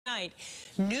Tonight,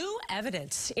 new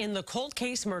evidence in the cold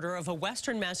case murder of a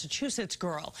Western Massachusetts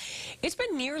girl. It's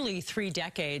been nearly 3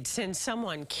 decades since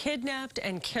someone kidnapped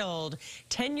and killed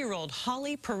 10-year-old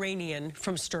Holly Piirainen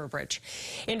from Sturbridge.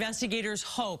 Investigators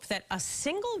hope that a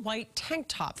single white tank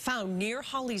top found near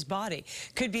Holly's body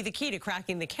could be the key to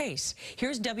cracking the case.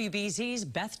 Here's WBZ's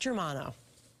Beth Germano.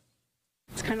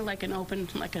 It's kind of like an open,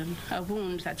 a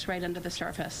wound that's right under the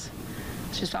surface.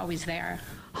 It's just always there.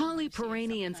 Holly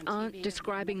Piirainen's aunt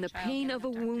describing the pain of a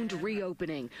wound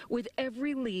reopening with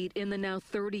every lead in the now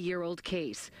 30-year-old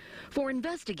case. For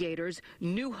investigators,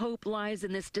 new hope lies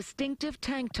in this distinctive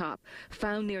tank top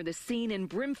found near the scene in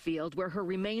Brimfield where her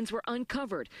remains were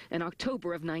uncovered in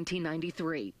October of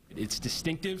 1993. It's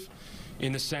distinctive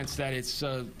in the sense that it's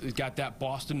got that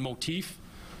Boston motif.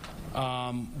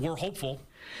 We're hopeful.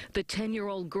 The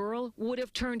 10-year-old girl would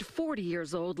have turned 40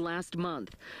 years old last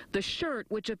month. The shirt,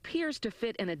 which appears to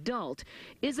fit an adult,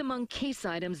 is among case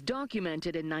items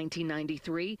documented in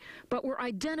 1993, but were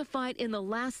identified in the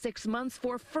last 6 months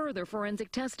for further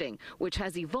forensic testing, which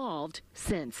has evolved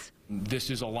since. This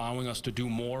is allowing us to do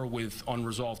more with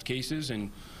unresolved cases,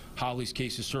 and Holly's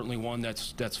case is certainly one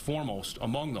that's foremost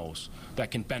among those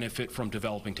that can benefit from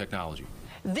developing technology.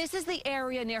 This is the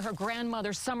area near her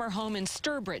grandmother's summer home in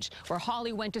Sturbridge, where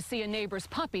Holly went to see a neighbor's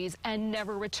puppies and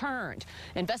never returned.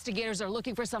 Investigators are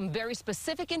looking for some very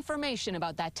specific information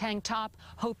about that tank top,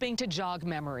 hoping to jog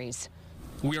memories.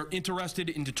 We are interested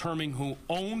in determining who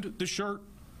owned the shirt,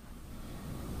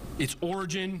 its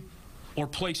origin, or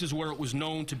places where it was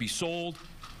known to be sold,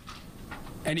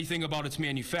 anything about its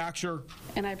manufacture.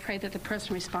 And I pray that the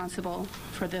person responsible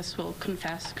for this will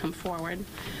confess, come forward,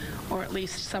 or at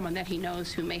least someone that he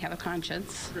knows who may have a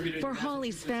conscience. For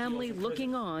Holly's family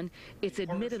looking on, it's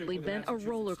admittedly been a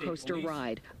roller coaster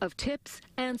ride of tips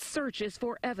and searches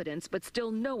for evidence, but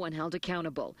still no one held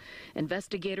accountable.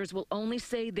 Investigators will only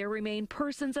say there remain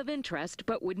persons of interest,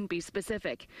 but wouldn't be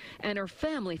specific. And her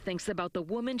family thinks about the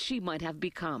woman she might have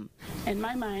become. In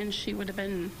my mind, she would have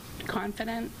been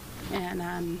confident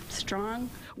and strong.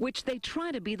 Which they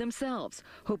try to be themselves,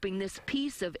 hoping this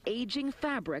piece of aging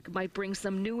fabric might bring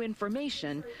some new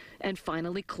information and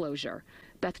finally closure.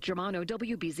 Beth Germano,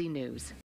 WBZ News.